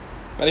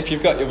But if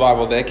you've got your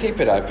Bible there, keep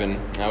it open.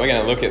 We're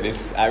going to look at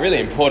this really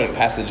important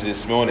passage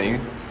this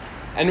morning.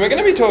 And we're going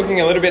to be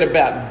talking a little bit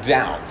about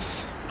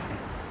doubts.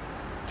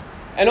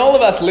 And all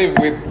of us live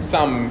with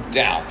some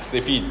doubts.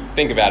 If you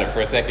think about it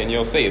for a second,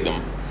 you'll see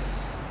them.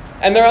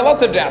 And there are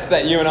lots of doubts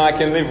that you and I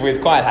can live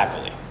with quite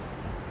happily.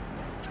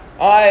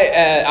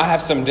 I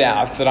have some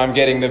doubts that I'm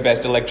getting the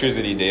best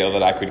electricity deal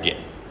that I could get.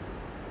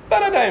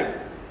 But I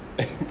don't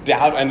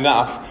doubt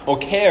enough or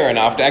care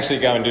enough to actually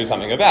go and do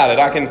something about it.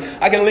 I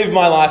can live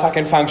my life, I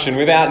can function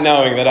without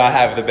knowing that I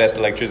have the best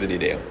electricity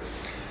deal.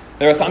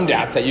 There are some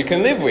doubts that you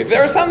can live with.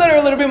 There are some that are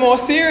a little bit more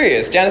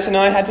serious. Janice and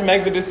I had to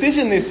make the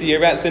decision this year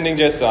about sending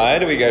Josiah.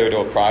 Do we go to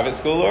a private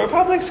school or a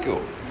public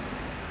school?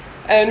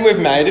 And we've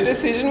made a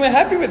decision. We're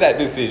happy with that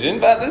decision,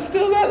 but there's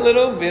still that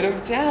little bit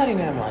of doubt in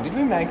our mind. Did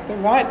we make the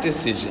right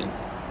decision?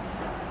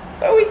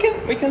 But we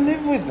can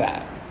live with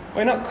that.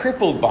 We're not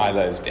crippled by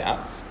those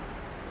doubts.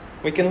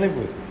 We can live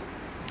with them.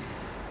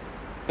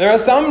 There are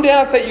some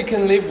doubts that you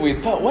can live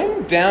with, but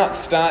when doubts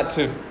start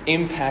to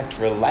impact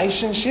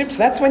relationships,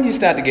 that's when you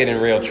start to get in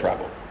real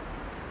trouble.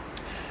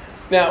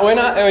 Now, when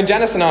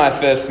Janice and I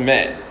first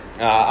met,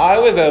 I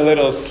was a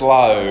little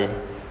slow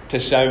to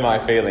show my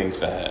feelings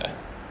for her.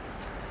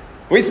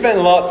 We spent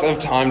lots of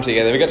time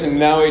together. We got to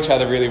know each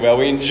other really well.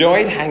 We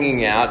enjoyed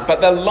hanging out, but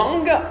the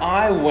longer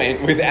I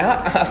went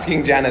without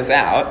asking Janice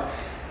out,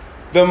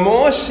 the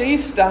more she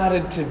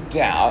started to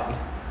doubt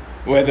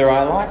whether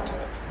I liked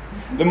her.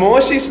 The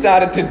more she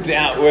started to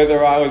doubt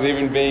whether I was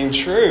even being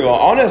true or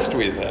honest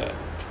with her.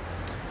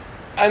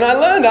 And I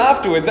learned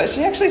afterwards that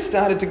she actually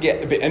started to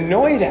get a bit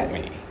annoyed at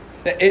me.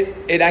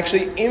 It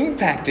actually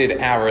impacted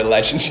our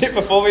relationship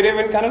before we'd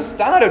even kind of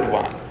started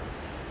one.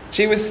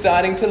 She was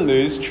starting to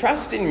lose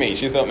trust in me.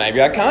 She thought,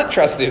 maybe I can't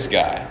trust this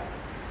guy.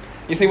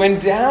 You see, when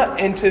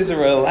doubt enters a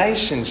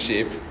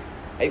relationship,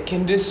 it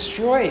can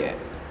destroy it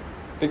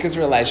because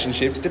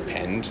relationships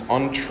depend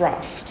on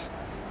trust.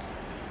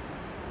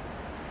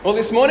 Well,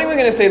 this morning we're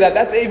going to see that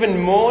that's even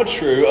more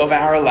true of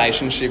our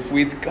relationship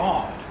with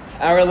God.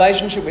 Our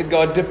relationship with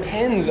God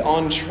depends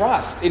on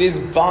trust. It is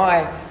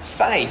by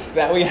faith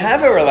that we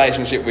have a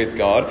relationship with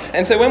God.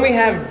 And so when we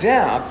have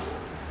doubts,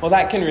 well,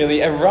 that can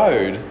really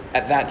erode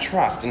at that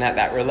trust and at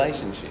that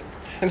relationship.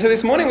 And so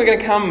this morning we're going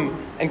to come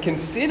and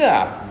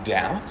consider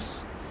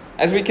doubts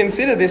as we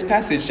consider this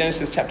passage,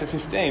 Genesis chapter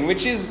 15,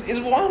 which is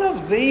one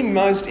of the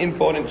most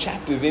important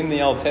chapters in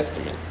the Old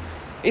Testament.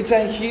 It's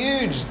a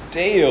huge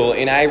deal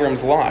in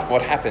Abram's life,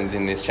 what happens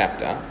in this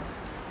chapter.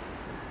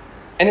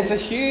 And it's a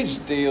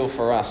huge deal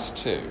for us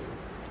too.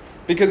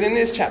 Because in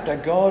this chapter,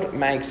 God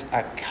makes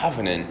a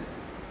covenant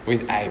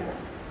with Abram.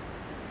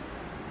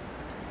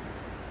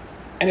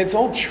 And it's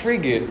all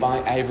triggered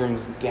by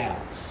Abram's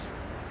doubts.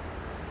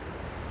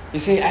 You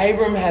see,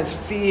 Abram has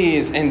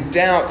fears and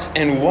doubts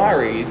and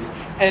worries.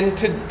 And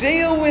to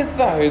deal with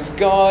those,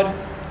 God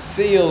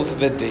seals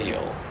the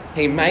deal.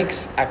 He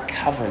makes a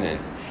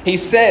covenant. He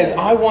says,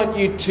 I want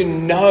you to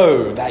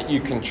know that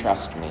you can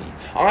trust me.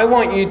 I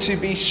want you to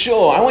be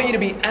sure. I want you to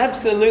be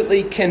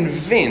absolutely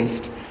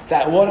convinced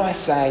that what I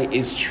say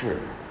is true.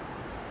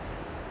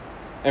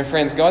 And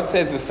friends, God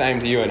says the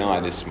same to you and I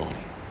this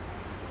morning.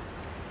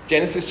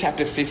 Genesis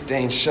chapter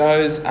 15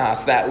 shows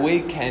us that we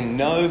can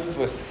know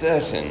for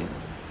certain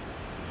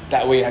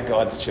that we are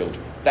God's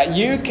children. That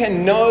you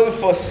can know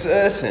for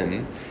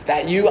certain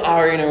that you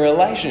are in a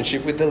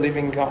relationship with the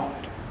living God.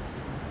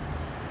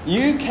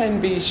 You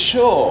can be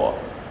sure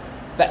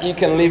that you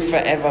can live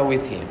forever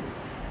with him.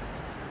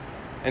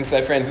 And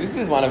so, friends, this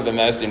is one of the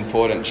most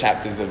important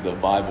chapters of the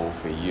Bible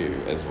for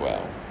you as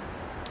well.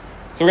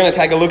 So we're going to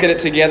take a look at it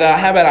together.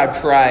 How about I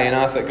pray and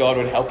ask that God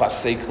would help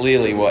us see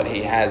clearly what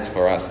he has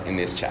for us in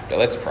this chapter.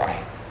 Let's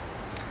pray.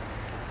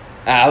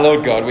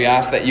 Lord God, we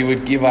ask that you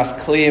would give us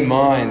clear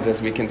minds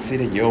as we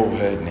consider your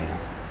word now.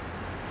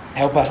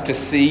 Help us to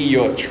see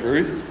your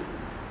truth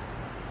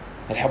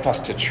and help us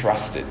to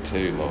trust it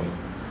too, Lord.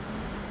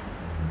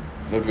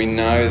 Lord, we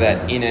know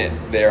that in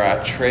it there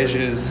are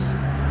treasures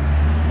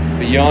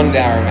beyond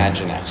our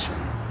imagination.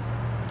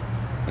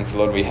 And so,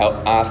 Lord, we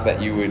ask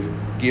that you would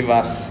give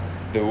us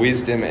the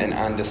wisdom and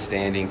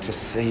understanding to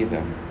see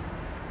them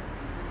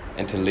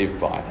and to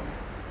live by them.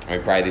 And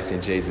we pray this in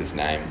Jesus'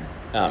 name.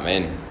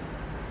 Amen.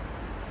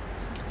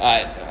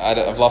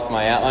 I've lost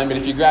my outline, but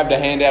if you grabbed a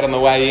handout on the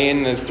way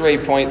in, there's 3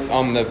 points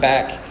on the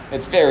back.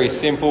 It's very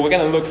simple. We're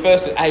going to look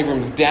first at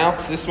Abram's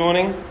doubts this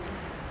morning.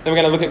 Then we're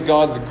going to look at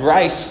God's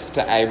grace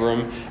to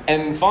Abram.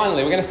 And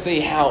finally, we're going to see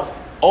how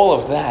all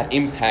of that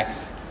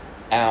impacts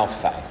our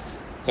faith.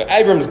 So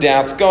Abram's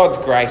doubts, God's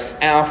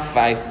grace, our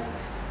faith.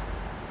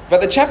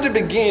 But the chapter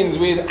begins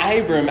with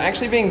Abram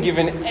actually being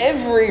given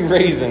every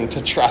reason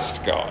to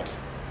trust God.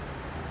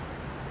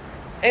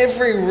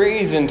 Every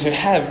reason to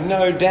have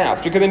no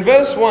doubts. Because in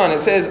verse 1 it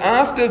says,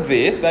 after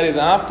this, that is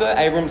after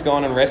Abram's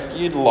gone and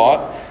rescued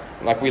Lot,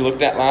 like we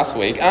looked at last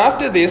week,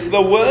 after this,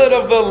 the word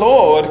of the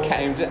Lord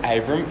came to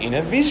Abram in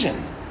a vision.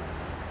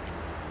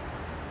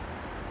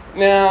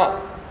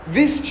 Now,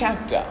 this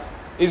chapter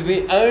is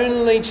the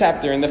only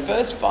chapter in the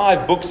first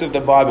 5 books of the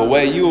Bible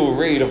where you will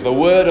read of the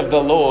word of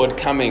the Lord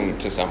coming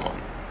to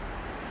someone.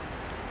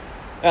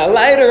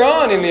 Later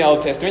on in the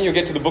Old Testament, you'll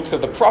get to the books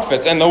of the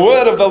prophets, and the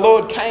word of the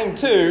Lord came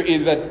to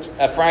is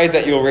a phrase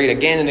that you'll read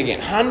again and again,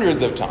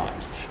 hundreds of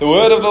times. The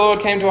word of the Lord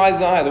came to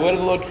Isaiah, the word of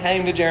the Lord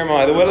came to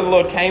Jeremiah, the word of the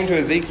Lord came to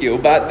Ezekiel,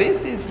 but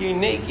this is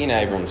unique in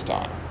Abram's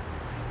time.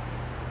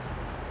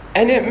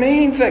 And it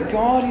means that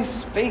God is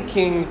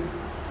speaking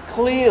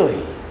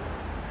clearly,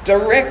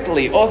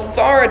 directly,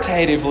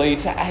 authoritatively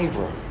to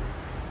Abram.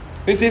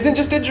 This isn't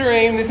just a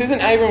dream, this isn't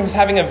Abram who's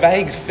having a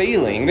vague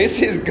feeling,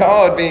 this is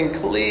God being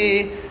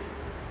clear,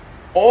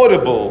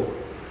 audible,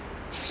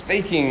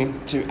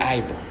 speaking to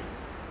Abram.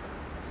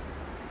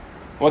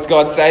 What's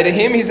God say to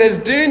him? He says,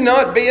 do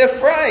not be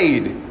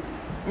afraid,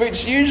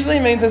 which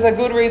usually means there's a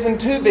good reason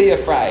to be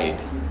afraid.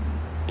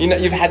 You know,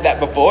 you've had that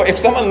before. If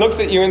someone looks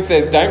at you and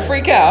says, don't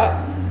freak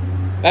out,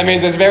 that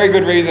means there's very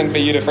good reason for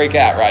you to freak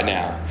out right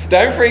now.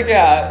 Don't freak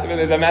out,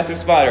 there's a massive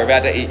spider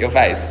about to eat your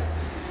face.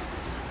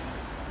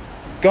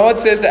 God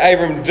says to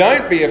Abram,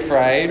 don't be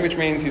afraid, which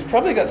means he's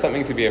probably got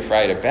something to be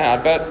afraid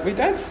about, but we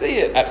don't see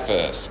it at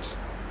first.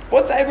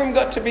 What's Abram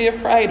got to be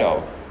afraid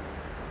of?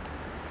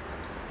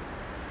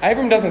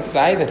 Abram doesn't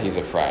say that he's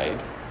afraid,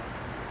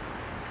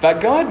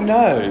 but God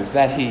knows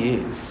that he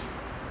is.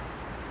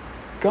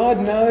 God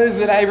knows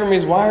that Abram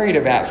is worried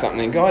about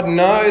something. God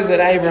knows that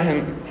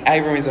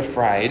Abram is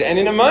afraid, and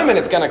in a moment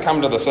it's going to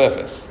come to the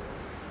surface.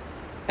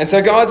 And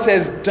so God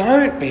says,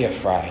 don't be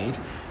afraid.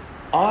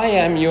 I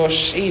am your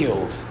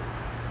shield,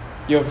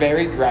 your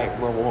very great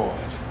reward.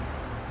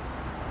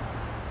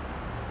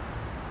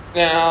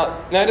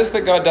 Now, notice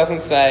that God doesn't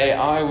say,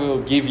 I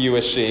will give you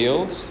a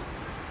shield,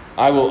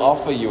 I will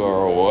offer you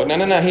a reward.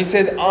 No. He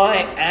says, I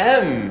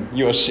am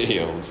your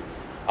shield.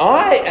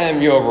 I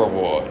am your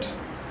reward.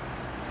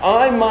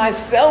 I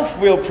myself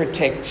will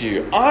protect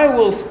you. I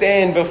will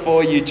stand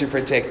before you to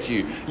protect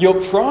you. Your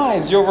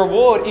prize, your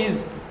reward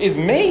is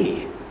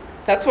me.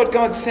 That's what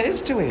God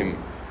says to him.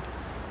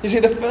 You see,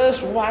 the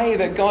first way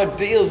that God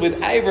deals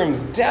with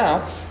Abram's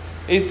doubts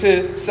is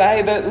to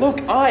say that,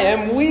 look, I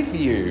am with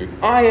you.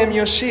 I am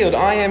your shield.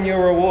 I am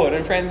your reward.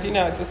 And friends, you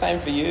know it's the same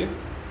for you.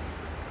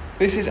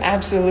 This is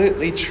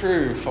absolutely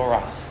true for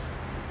us.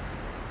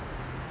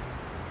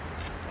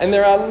 And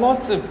there are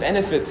lots of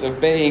benefits of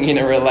being in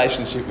a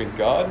relationship with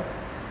God.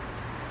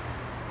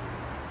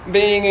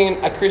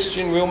 Being a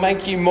Christian will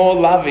make you more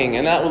loving,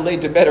 and that will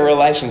lead to better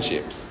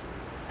relationships.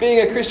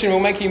 Being a Christian will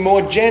make you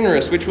more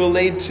generous, which will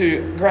lead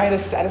to greater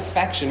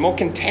satisfaction, more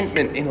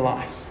contentment in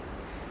life.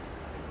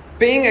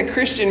 Being a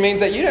Christian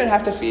means that you don't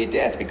have to fear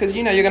death because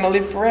you know you're going to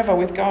live forever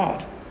with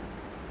God.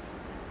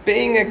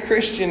 Being a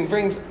Christian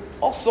brings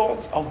all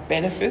sorts of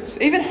benefits,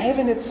 even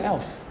heaven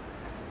itself.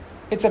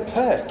 It's a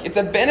perk, it's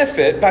a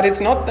benefit, but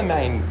it's not the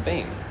main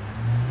thing.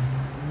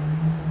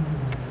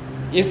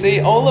 You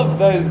see, all of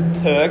those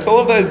perks, all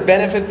of those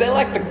benefits, they're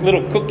like the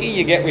little cookie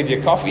you get with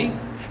your coffee.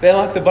 They're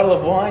like the bottle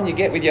of wine you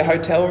get with your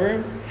hotel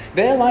room.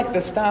 They're like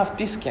the staff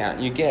discount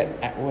you get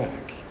at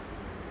work.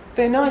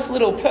 They're nice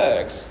little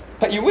perks,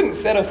 but you wouldn't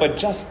settle for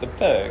just the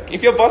perk.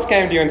 If your boss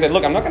came to you and said,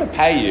 look, I'm not going to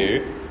pay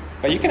you,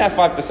 but you can have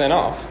 5%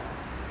 off.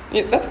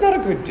 Yeah, that's not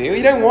a good deal.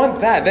 You don't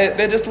want that.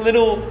 They're just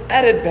little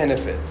added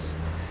benefits.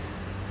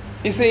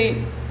 You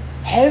see,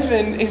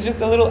 heaven is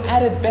just a little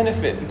added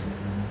benefit.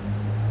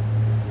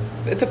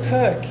 It's a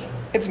perk.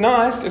 It's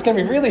nice. It's going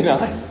to be really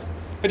nice.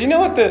 But do you know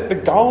what the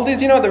gold is?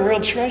 Do you know what the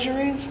real treasure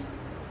is?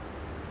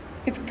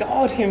 It's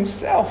God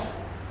himself.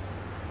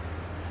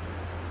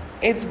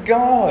 It's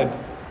God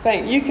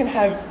saying, you can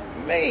have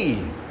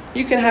me.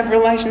 You can have a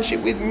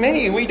relationship with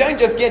me. We don't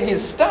just get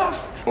his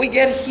stuff. We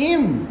get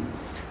him.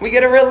 We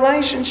get a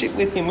relationship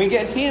with him. We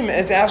get him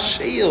as our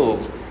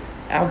shield,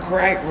 our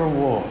great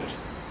reward.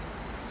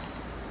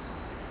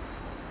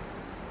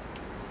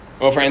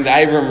 Well, friends,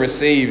 Abram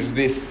receives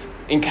this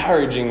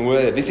encouraging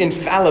word, this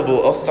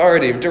infallible,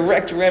 authoritative,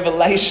 direct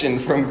revelation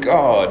from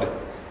God.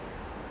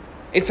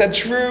 It's a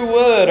true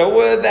word, a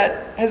word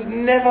that has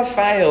never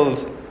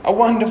failed, a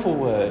wonderful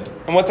word.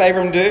 And what's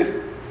Abram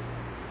do?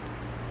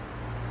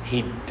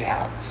 He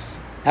doubts.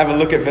 Have a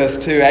look at verse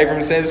 2.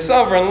 Abram says,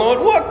 Sovereign Lord,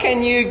 what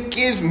can you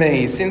give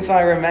me since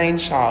I remain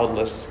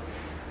childless?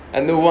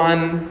 And the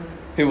one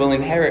who will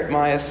inherit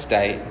my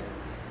estate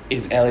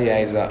is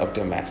Eliezer of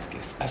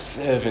Damascus, a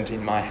servant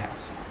in my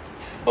household.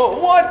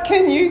 Well, what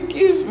can you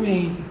give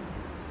me?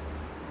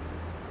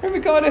 Remember,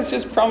 God has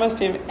just promised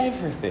him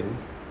everything.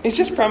 He's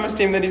just promised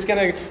him that he's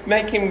going to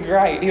make him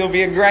great. He'll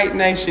be a great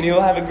nation.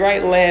 He'll have a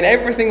great land.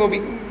 Everything will be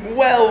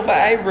well for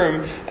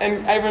Abram. And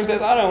Abram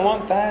says, I don't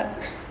want that.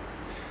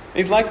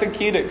 He's like the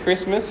kid at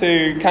Christmas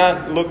who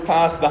can't look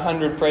past the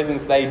 100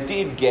 presents they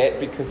did get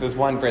because there's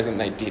one present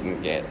they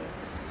didn't get.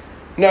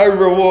 No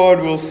reward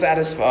will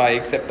satisfy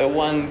except the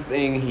one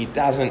thing he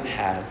doesn't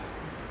have.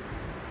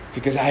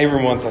 Because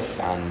Abram wants a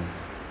son.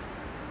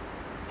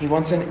 He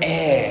wants an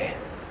heir.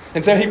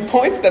 And so he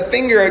points the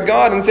finger at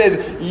God and says,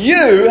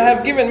 you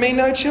have given me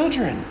no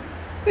children.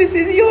 This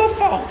is your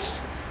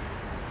fault.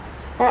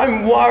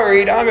 I'm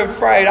worried, I'm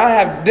afraid, I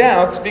have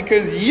doubts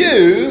because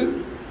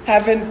you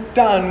haven't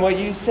done what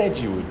you said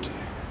you would do.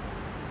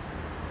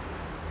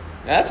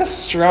 Now, that's a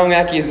strong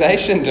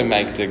accusation to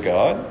make to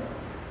God.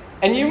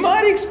 And you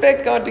might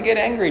expect God to get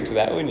angry to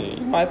that, wouldn't you?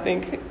 You might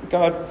think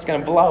God's going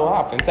to blow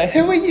up and say,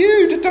 "Who are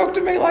you to talk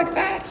to me like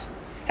that?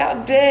 How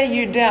dare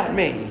you doubt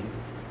me?"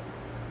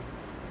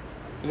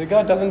 But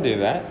God doesn't do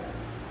that.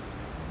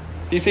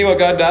 Do you see what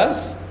God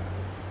does?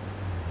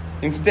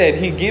 Instead,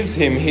 he gives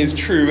him his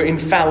true,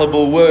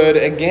 infallible word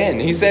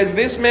again. He says,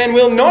 "This man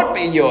will not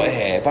be your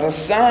heir, but a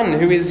son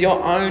who is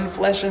your own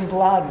flesh and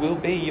blood will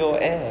be your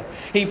heir."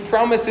 He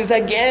promises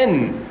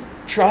again,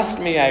 "Trust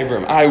me,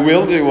 Abram, I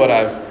will do what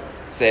I've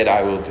said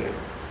I will do."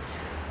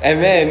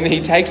 And then he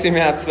takes him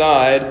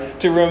outside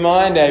to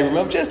remind Abram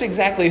of just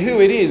exactly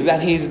who it is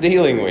that he's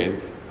dealing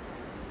with.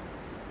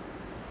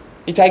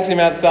 He takes him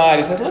outside.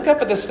 He says, "Look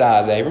up at the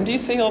stars, Abram. Do you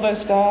see all those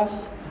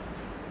stars?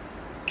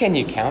 Can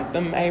you count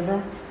them,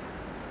 Abram?"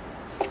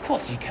 "Of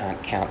course you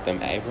can't count them,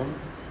 Abram.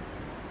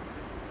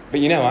 But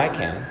you know I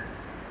can."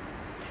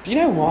 "Do you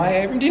know why,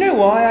 Abram? Do you know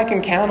why I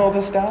can count all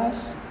the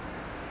stars?"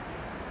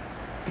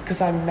 "Because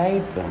I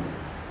made them.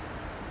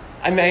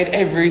 I made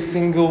every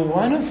single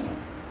one of them.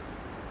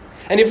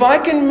 And if I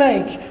can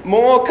make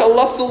more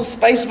colossal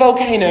space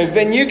volcanoes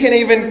than you can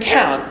even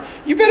count,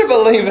 you better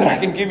believe that I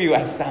can give you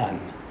a son."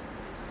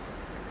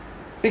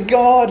 The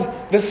God,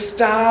 the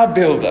star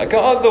builder,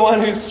 God, the one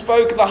who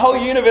spoke the whole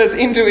universe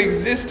into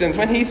existence,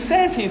 when he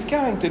says he's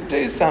going to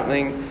do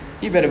something,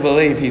 you better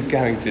believe he's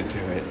going to do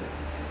it.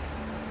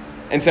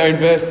 And so in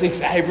verse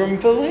 6, Abram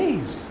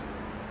believes.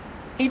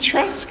 He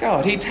trusts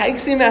God. He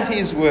takes him at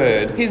his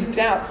word. His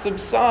doubts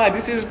subside.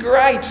 This is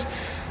great.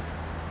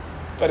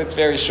 But it's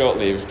very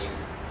short-lived.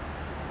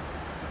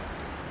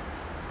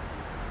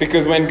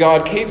 Because when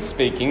God keeps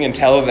speaking and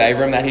tells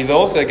Abram that he's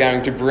also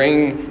going to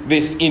bring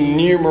this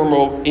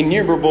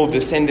innumerable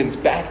descendants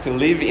back to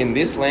live in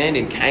this land,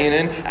 in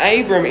Canaan,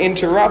 Abram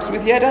interrupts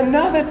with yet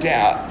another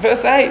doubt.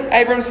 Verse 8,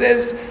 Abram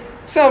says,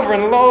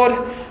 "Sovereign Lord,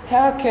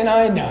 how can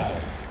I know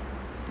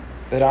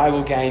that I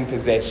will gain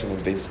possession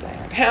of this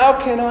land? How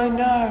can I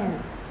know?"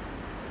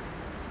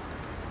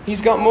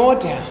 He's got more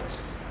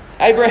doubts.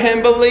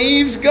 Abraham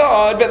believes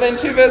God, but then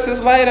 2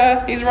 verses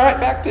later, he's right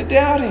back to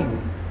doubting.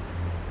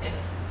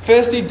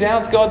 First he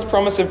doubts God's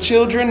promise of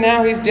children.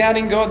 Now he's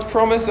doubting God's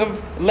promise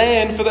of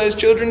land for those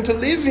children to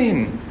live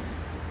in.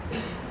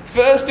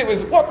 First it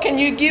was, "What can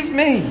you give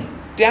me?"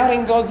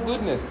 Doubting God's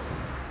goodness.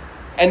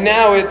 And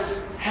now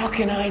it's, "How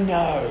can I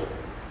know?"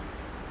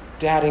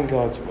 Doubting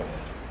God's word.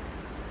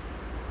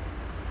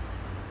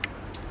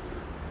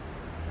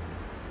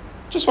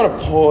 Just want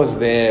to pause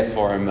there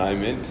for a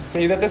moment to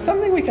see that there's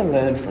something we can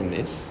learn from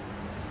this.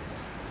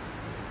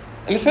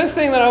 And the first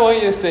thing that I want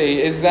you to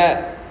see is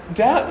that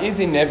doubt is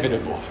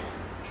inevitable.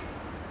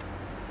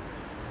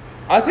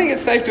 I think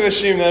it's safe to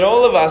assume that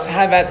all of us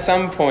have at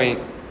some point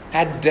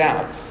had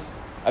doubts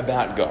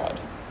about God.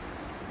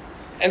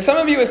 And some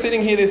of you are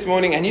sitting here this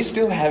morning and you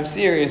still have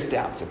serious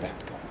doubts about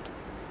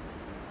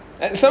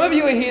God. And some of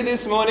you are here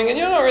this morning and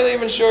you're not really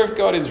even sure if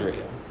God is real.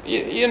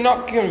 You're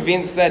not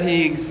convinced that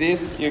he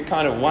exists. You're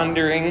kind of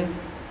wondering.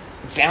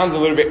 It sounds a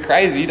little bit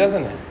crazy,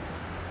 doesn't it?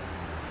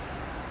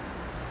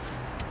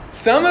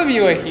 Some of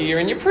you are here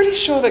and you're pretty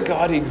sure that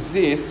God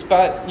exists,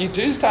 but you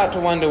do start to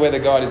wonder whether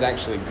God is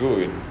actually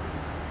good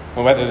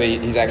or whether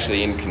he's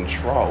actually in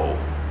control.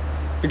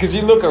 Because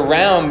you look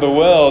around the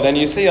world and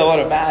you see a lot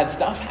of bad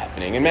stuff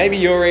happening, and maybe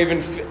you're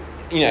even,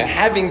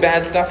 having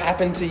bad stuff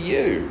happen to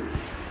you.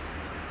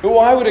 But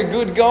why would a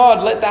good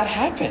God let that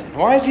happen?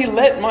 Why does he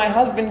let my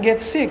husband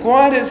get sick?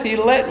 Why does he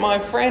let my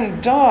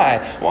friend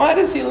die? Why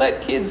does he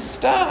let kids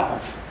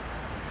starve?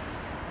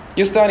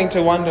 You're starting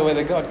to wonder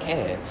whether God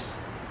cares.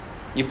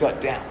 You've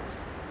got doubts.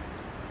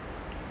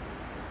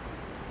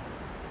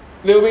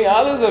 There will be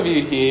others of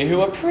you here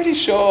who are pretty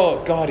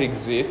sure God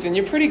exists and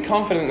you're pretty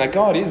confident that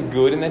God is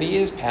good and that he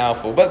is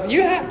powerful, but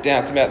you have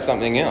doubts about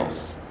something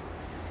else.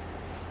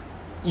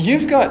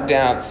 You've got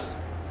doubts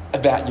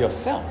about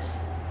yourself.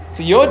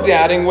 So you're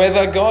doubting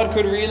whether God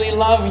could really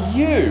love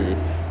you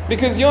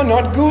because you're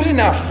not good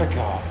enough for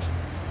God.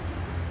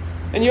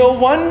 And you're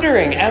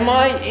wondering, am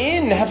I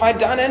in? Have I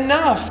done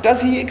enough?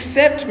 Does he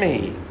accept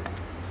me?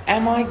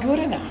 Am I good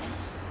enough?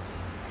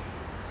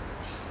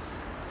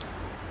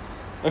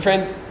 My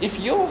friends, if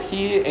you're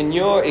here and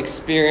you're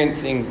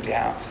experiencing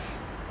doubts,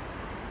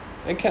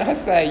 then can I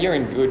say you're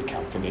in good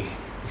company?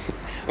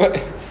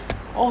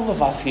 All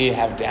of us here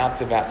have doubts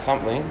about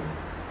something.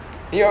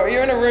 You're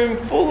in a room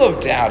full of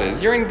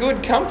doubters. You're in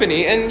good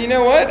company. And you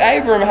know what?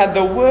 Abram had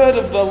the word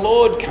of the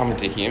Lord come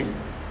to him.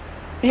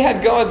 He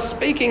had God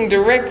speaking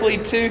directly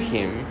to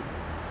him.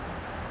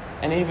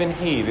 And even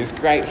he, this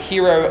great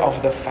hero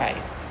of the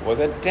faith, was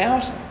a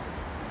doubter.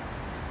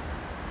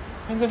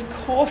 Friends, of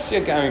course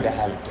you're going to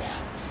have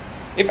doubts.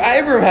 If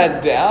Abram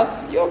had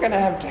doubts, you're going to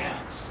have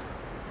doubts.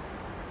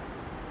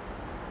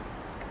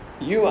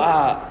 You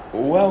are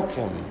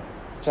welcome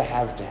to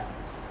have doubts.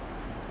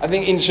 I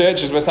think in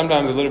churches we're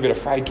sometimes a little bit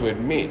afraid to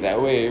admit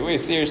that we're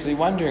seriously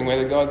wondering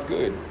whether God's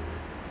good.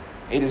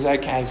 It is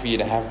okay for you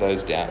to have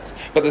those doubts.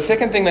 But the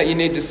second thing that you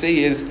need to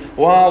see is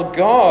while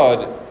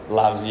God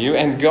loves you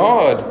and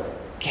God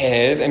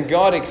cares and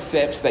God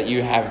accepts that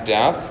you have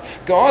doubts,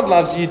 God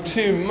loves you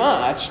too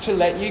much to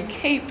let you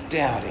keep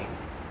doubting.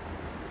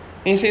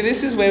 And you see,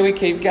 this is where we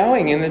keep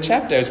going in the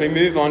chapter as we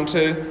move on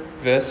to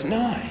verse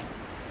 9.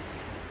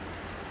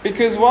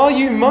 Because while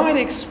you might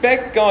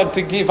expect God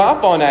to give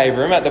up on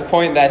Abram at the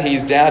point that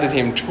he's doubted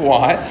him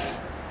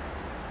twice,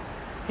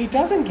 he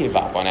doesn't give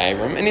up on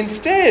Abram, and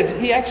instead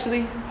he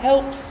actually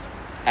helps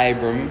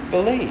Abram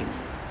believe.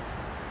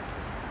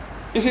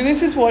 You see,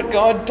 this is what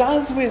God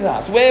does with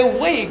us. We're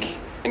weak,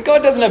 and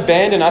God doesn't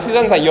abandon us. He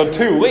doesn't say, you're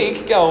too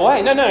weak, go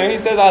away. No, he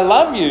says, I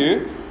love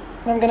you,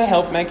 and I'm going to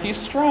help make you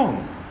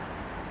strong.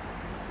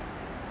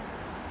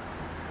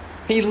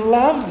 He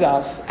loves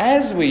us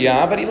as we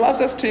are, but he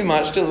loves us too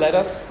much to let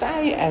us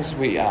stay as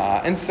we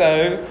are. And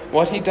so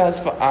what he does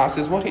for us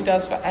is what he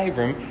does for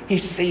Abram. He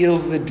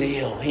seals the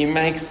deal. He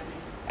makes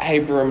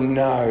Abram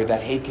know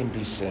that he can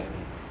be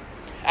certain.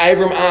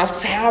 Abram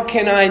asks, how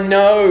can I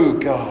know,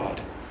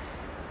 God?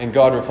 And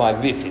God replies,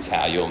 this is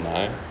how you'll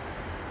know.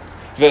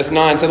 Verse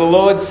 9, so the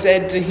Lord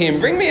said to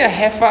him, bring me a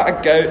heifer,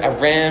 a goat, a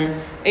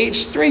ram,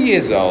 each 3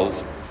 years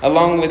old,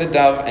 along with a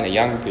dove and a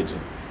young pigeon.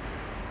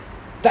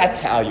 That's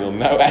how you'll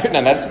know.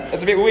 No, that's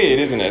a bit weird,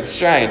 isn't it? It's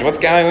strange. What's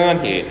going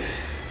on here?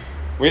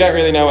 We don't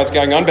really know what's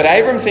going on, but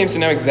Abram seems to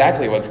know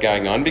exactly what's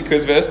going on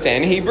because verse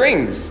 10, he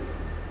brings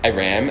a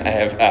ram, a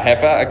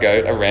heifer, a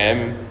goat, a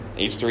ram,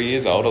 each 3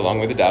 years old, along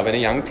with a dove and a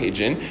young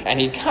pigeon, and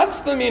he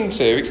cuts them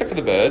into, except for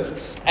the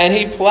birds, and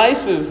he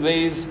places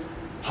these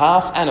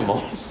half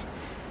animals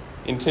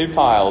in 2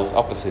 piles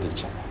opposite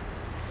each other.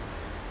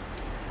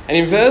 And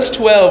in verse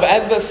 12,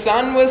 as the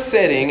sun was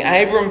setting,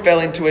 Abram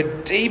fell into a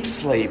deep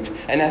sleep,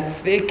 and a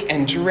thick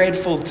and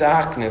dreadful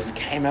darkness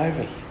came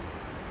over him.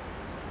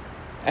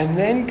 And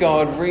then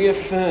God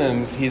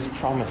reaffirms his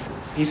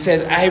promises. He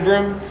says,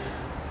 Abram,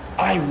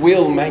 I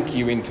will make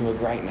you into a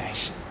great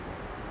nation.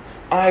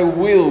 I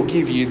will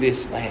give you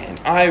this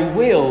land. I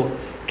will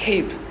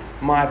keep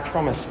my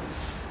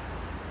promises.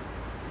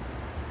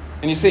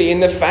 And you see, in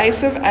the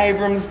face of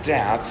Abram's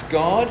doubts,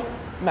 God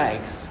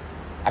makes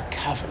a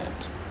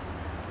covenant.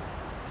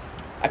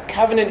 A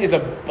covenant is a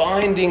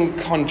binding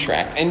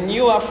contract, and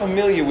you are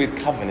familiar with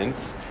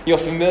covenants. You're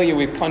familiar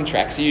with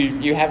contracts.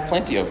 You have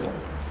plenty of them.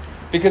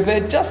 Because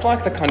they're just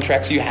like the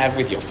contracts you have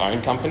with your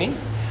phone company,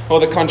 or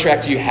the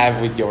contract you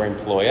have with your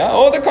employer,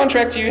 or the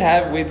contract you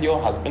have with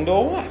your husband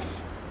or wife.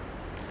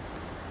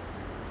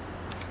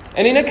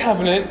 And in a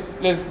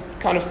covenant, there's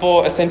kind of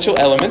 4 essential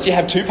elements. You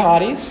have 2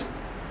 parties.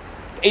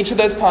 Each of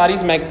those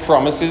parties make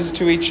promises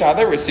to each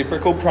other,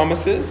 reciprocal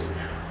promises.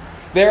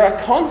 There are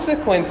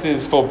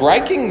consequences for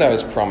breaking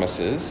those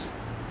promises,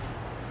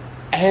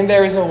 and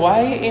there is a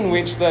way in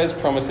which those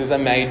promises are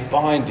made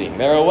binding.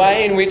 There are a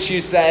way in which you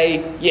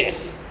say,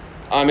 yes,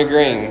 I'm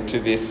agreeing to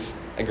this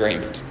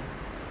agreement.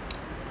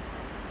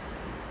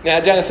 Now,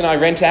 Janice and I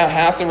rent our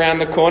house around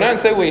the corner, and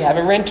so we have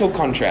a rental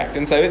contract.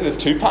 And so there's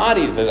 2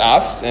 parties. There's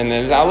us and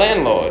there's our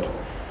landlord.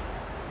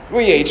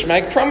 We each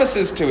make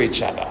promises to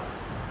each other.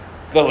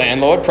 The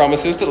landlord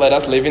promises to let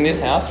us live in this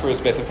house for a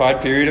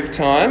specified period of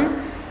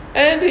time,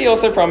 and he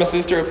also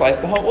promises to replace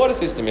the hot water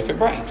system if it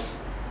breaks.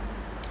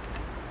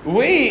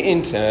 We,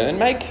 in turn,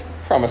 make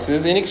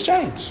promises in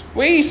exchange.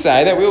 We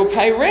say that we'll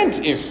pay rent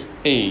if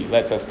he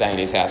lets us stay in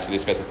his house for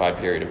this specified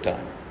period of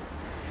time.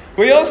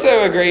 We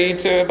also agree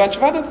to a bunch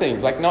of other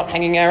things, like not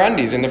hanging our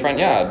undies in the front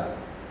yard,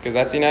 because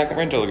that's in our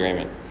rental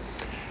agreement.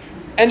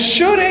 And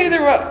should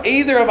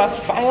either of us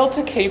fail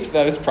to keep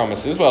those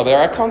promises, well, there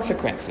are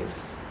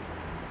consequences.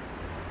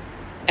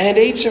 And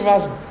each of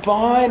us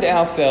bind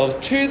ourselves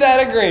to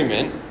that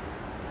agreement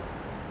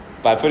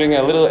by putting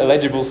a little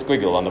illegible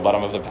squiggle on the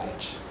bottom of the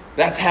page.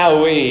 That's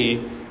how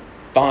we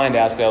bind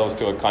ourselves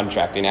to a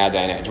contract in our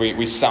day and age.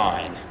 We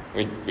sign.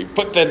 We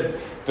put the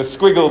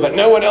squiggle that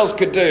no one else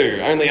could do,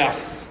 only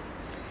us.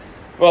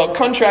 Well,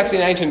 contracts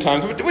in ancient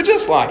times were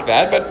just like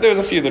that, but there was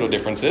a few little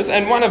differences.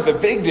 And one of the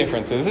big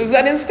differences is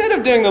that instead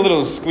of doing the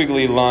little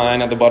squiggly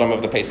line at the bottom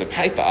of the piece of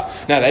paper,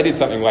 no, they did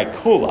something way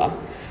cooler.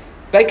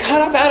 They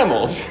cut up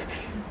animals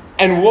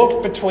and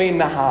walked between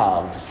the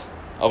halves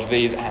of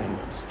these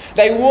animals.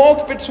 They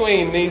walked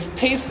between these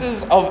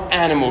pieces of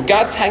animal,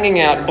 guts hanging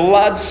out,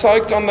 blood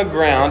soaked on the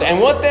ground, and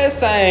what they're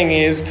saying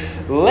is,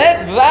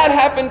 let that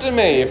happen to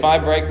me if I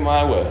break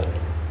my word.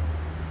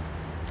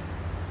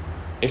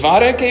 If I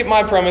don't keep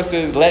my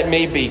promises, let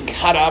me be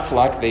cut up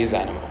like these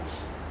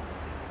animals.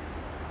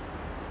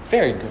 It's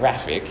very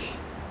graphic.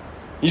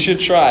 You should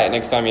try it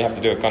next time you have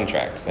to do a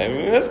contract.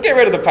 Say, let's get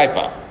rid of the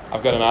paper.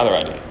 I've got another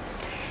idea.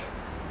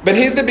 But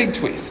here's the big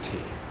twist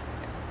here.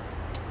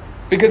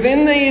 Because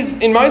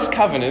in most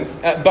covenants,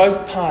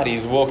 both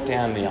parties walk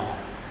down the aisle.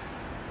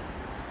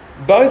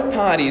 Both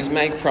parties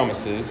make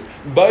promises.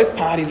 Both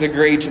parties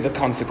agree to the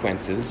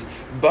consequences.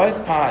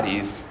 Both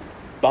parties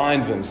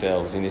bind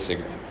themselves in this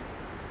agreement.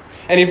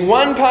 And if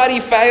one party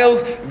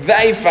fails,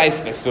 they face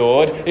the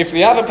sword. If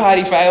the other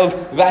party fails,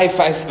 they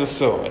face the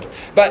sword.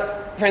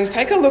 But friends,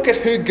 take a look at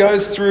who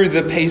goes through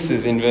the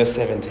pieces in verse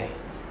 17.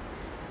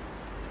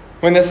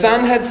 When the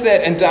sun had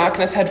set and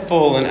darkness had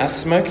fallen, a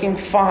smoking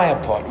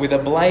firepot with a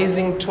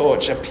blazing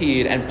torch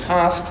appeared and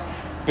passed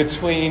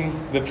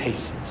between the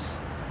pieces.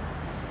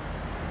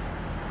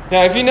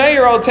 Now, if you know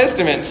your Old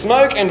Testament,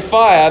 smoke and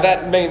fire,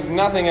 that means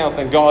nothing else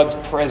than God's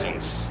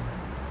presence.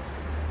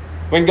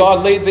 When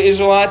God leads the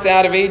Israelites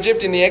out of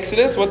Egypt in the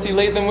Exodus, what's he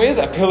lead them with?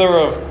 A pillar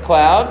of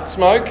cloud,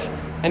 smoke,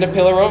 and a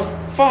pillar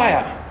of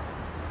fire.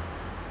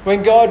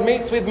 When God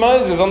meets with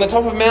Moses on the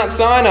top of Mount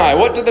Sinai,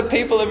 what do the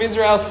people of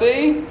Israel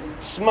see?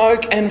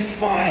 Smoke and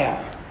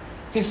fire.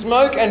 See,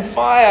 smoke and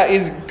fire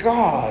is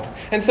God.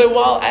 And so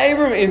while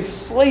Abram is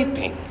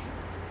sleeping,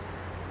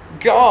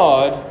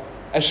 God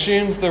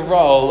assumes the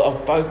role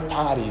of both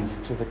parties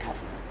to the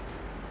covenant.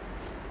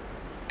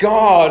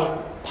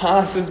 God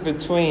passes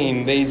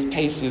between these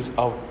pieces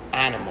of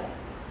animal.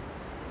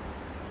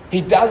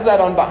 He does that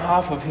on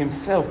behalf of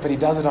himself, but he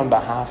does it on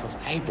behalf of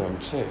Abram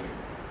too.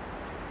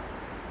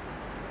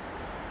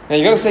 Now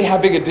you've got to see how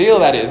big a deal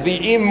that is.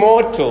 The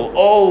immortal,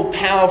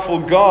 all-powerful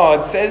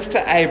God says to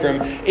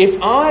Abram,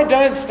 if I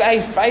don't stay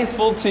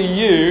faithful to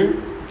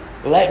you,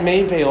 let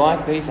me be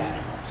like these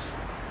animals.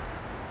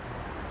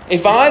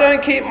 If I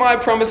don't keep my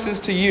promises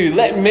to you,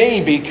 let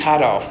me be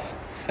cut off.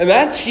 And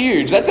that's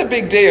huge. That's a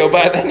big deal.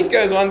 But then he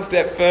goes one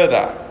step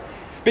further.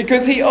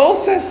 Because he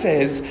also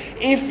says,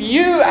 if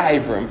you,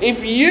 Abram,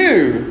 if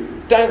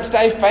you don't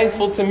stay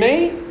faithful to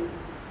me,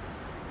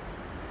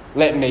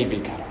 let me be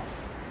cut off.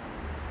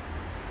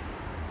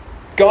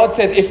 God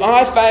says, if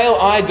I fail,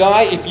 I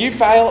die. If you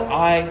fail,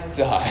 I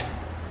die.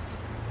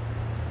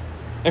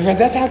 And friends,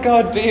 that's how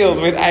God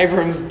deals with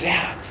Abram's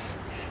doubts.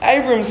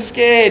 Abram's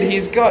scared.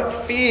 He's got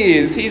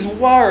fears. He's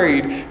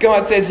worried.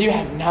 God says, you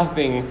have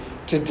nothing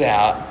to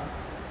doubt,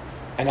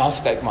 and I'll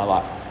stake my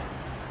life on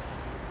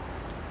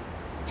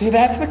it. See,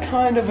 that's the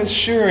kind of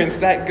assurance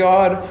that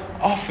God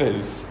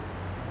offers.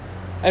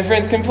 And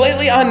friends,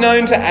 completely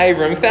unknown to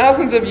Abram,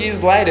 thousands of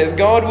years later,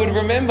 God would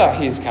remember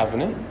his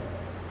covenant.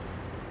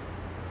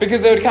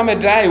 Because there would come a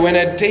day when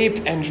a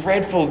deep and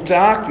dreadful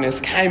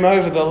darkness came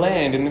over the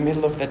land in the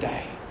middle of the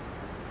day.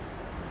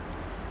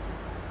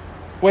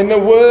 When the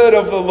word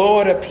of the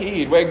Lord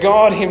appeared, where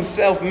God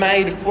himself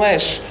made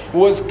flesh,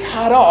 was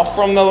cut off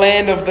from the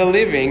land of the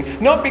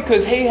living, not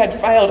because he had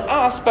failed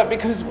us, but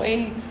because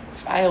we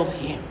failed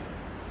him.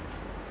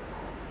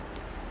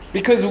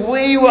 Because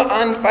we were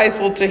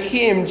unfaithful to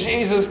him,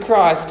 Jesus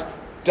Christ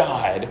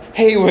died.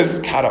 He was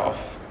cut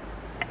off.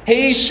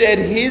 He shed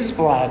his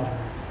blood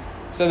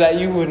so that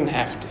you wouldn't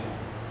have to.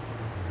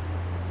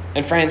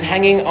 And friends,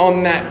 hanging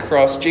on that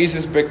cross,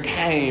 Jesus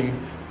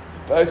became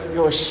both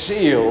your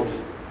shield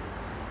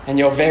and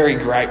your very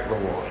great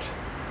reward.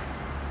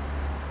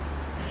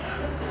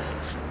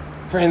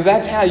 Friends,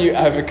 that's how you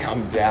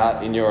overcome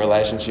doubt in your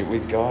relationship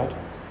with God.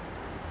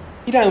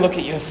 You don't look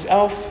at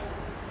yourself.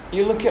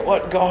 You look at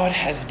what God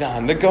has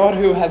done, the God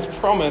who has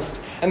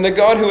promised, and the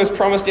God who has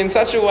promised in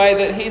such a way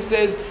that he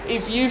says,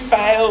 if you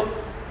fail,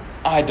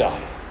 I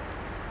die.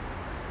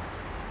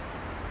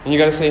 And you've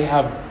got to see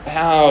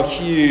how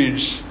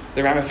huge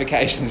the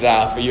ramifications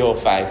are for your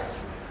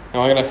faith.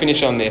 And I'm going to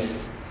finish on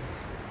this.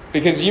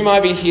 Because you might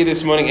be here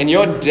this morning and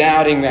you're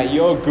doubting that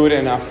you're good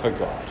enough for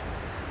God.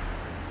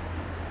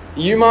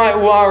 You might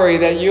worry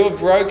that you've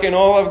broken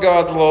all of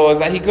God's laws,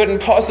 that he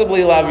couldn't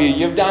possibly love you.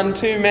 You've done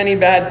too many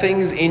bad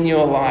things in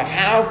your life.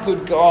 How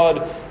could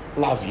God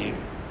love you?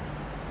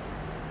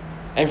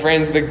 And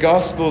friends, the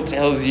gospel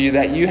tells you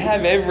that you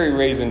have every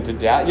reason to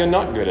doubt. You're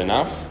not good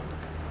enough.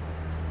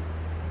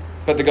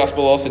 But the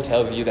gospel also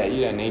tells you that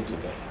you don't need to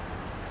be.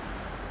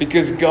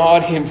 Because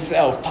God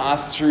himself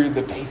passed through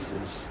the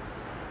pieces.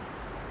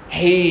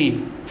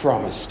 He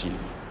promised you.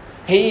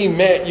 He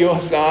met your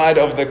side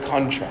of the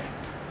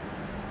contract.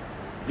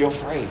 You're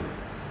free.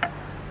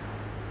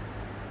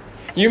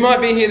 You might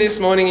be here this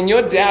morning and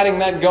you're doubting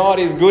that God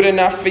is good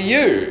enough for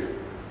you.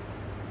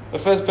 The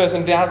first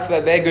person doubts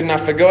that they're good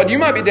enough for God. You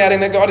might be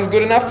doubting that God is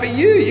good enough for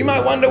you. You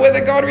might wonder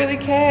whether God really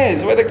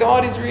cares, whether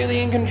God is really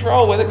in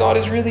control, whether God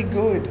is really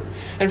good.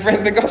 And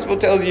friends, the gospel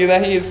tells you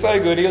that he is so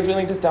good, he was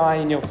willing to die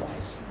in your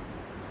place.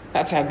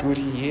 That's how good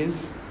he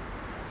is.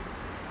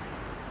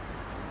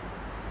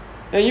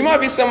 Now, you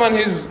might be someone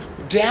who's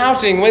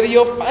doubting whether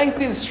your faith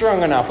is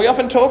strong enough. We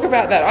often talk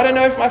about that. I don't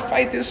know if my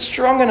faith is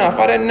strong enough.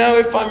 I don't know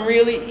if I'm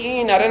really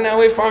in. I don't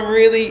know if I'm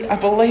really a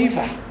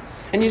believer.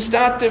 And you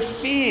start to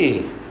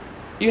fear.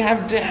 You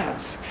have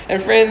doubts.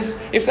 And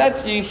friends, if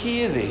that's you,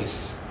 hear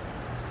this.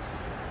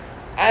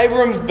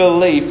 Abram's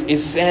belief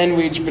is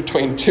sandwiched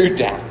between two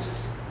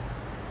doubts.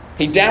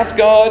 He doubts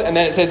God, and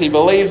then it says he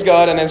believes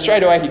God, and then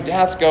straight away he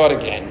doubts God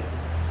again.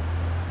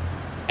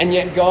 And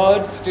yet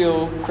God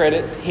still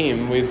credits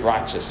him with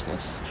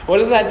righteousness. What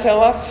does that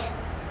tell us?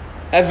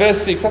 At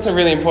verse 6, that's a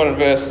really important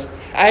verse.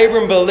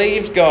 Abram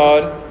believed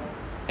God,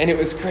 and it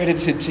was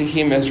credited to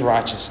him as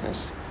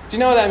righteousness. Do you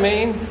know what that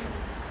means?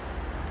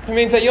 It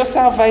means that your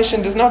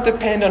salvation does not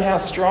depend on how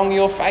strong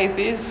your faith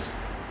is.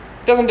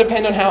 It doesn't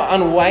depend on how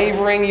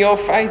unwavering your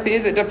faith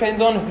is. It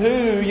depends on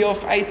who your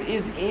faith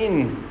is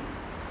in.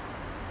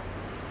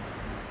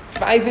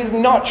 Faith is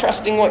not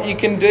trusting what you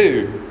can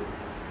do.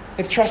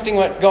 It's trusting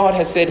what God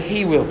has said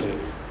he will do.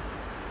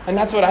 And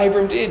that's what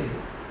Abram did.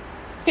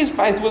 His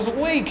faith was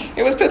weak.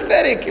 It was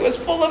pathetic. It was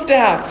full of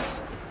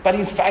doubts. But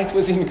his faith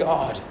was in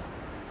God.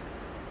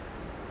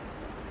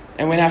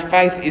 And when our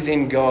faith is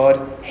in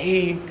God,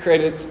 he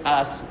credits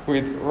us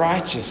with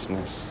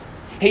righteousness.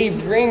 He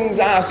brings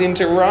us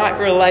into right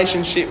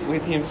relationship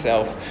with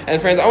himself. And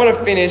friends, I want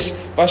to finish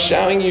by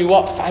showing you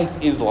what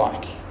faith is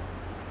like.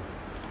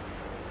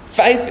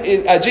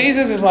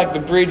 Jesus is like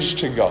the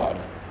bridge to God.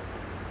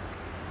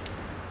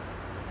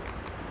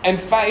 And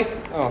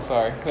faith,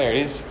 there it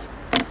is.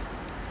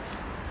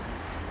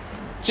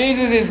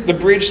 Jesus is the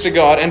bridge to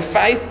God, and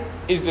faith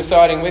is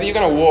deciding whether you're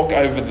going to walk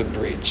over the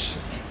bridge.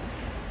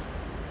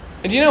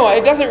 And you know what?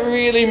 It doesn't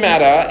really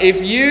matter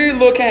if you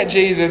look at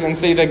Jesus and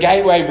see the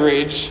Gateway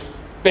Bridge,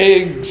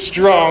 big,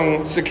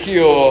 strong,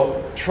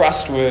 secure,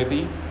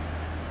 trustworthy,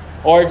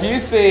 or if you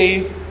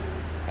see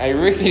a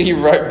rickety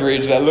rope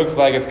bridge that looks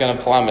like it's going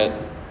to plummet.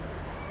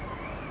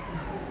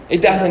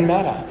 It doesn't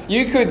matter.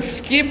 You could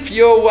skip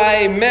your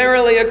way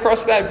merrily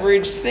across that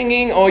bridge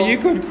singing, or you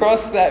could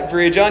cross that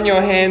bridge on your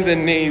hands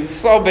and knees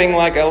sobbing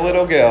like a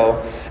little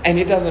girl, and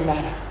it doesn't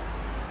matter.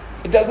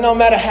 It does not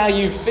matter how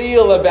you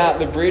feel about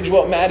the bridge.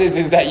 What matters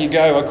is that you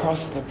go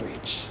across the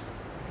bridge.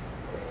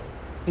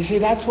 You see,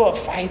 that's what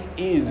faith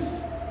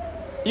is.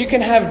 You can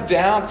have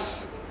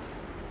doubts.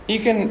 You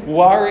can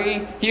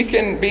worry. You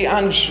can be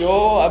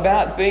unsure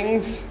about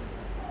things.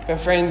 But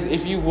friends,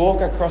 if you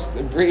walk across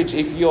the bridge,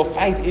 if your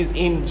faith is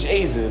in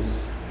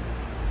Jesus,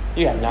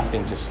 you have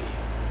nothing to fear.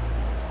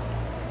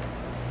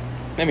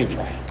 Let me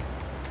pray.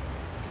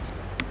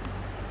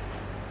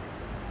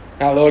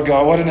 Now, Lord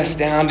God, what an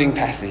astounding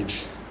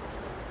passage.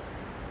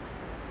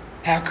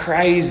 How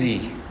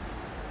crazy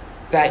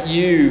that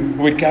you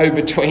would go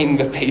between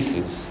the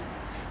pieces,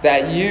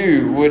 that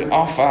you would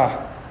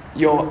offer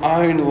your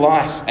own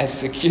life as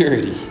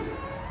security,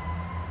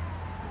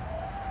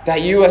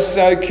 that you are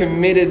so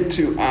committed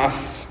to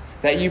us,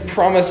 that you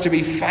promise to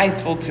be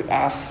faithful to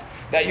us,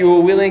 that you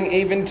are willing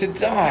even to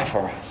die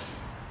for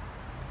us.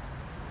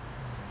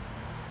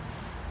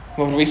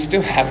 Lord, we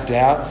still have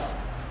doubts.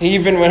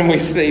 Even when we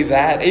see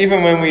that,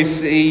 even when we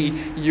see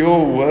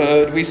your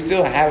word, we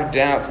still have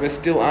doubts. We're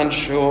still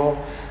unsure.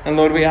 And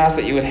Lord, we ask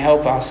that you would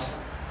help us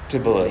to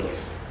believe.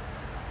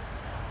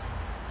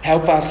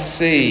 Help us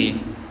see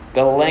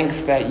the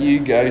length that you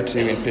go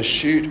to in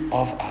pursuit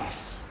of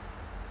us.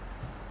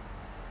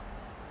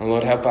 And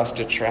Lord, help us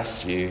to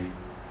trust you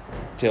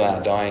till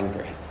our dying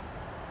breath.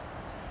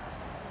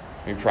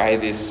 We pray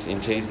this in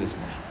Jesus'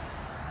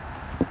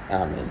 name.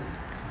 Amen.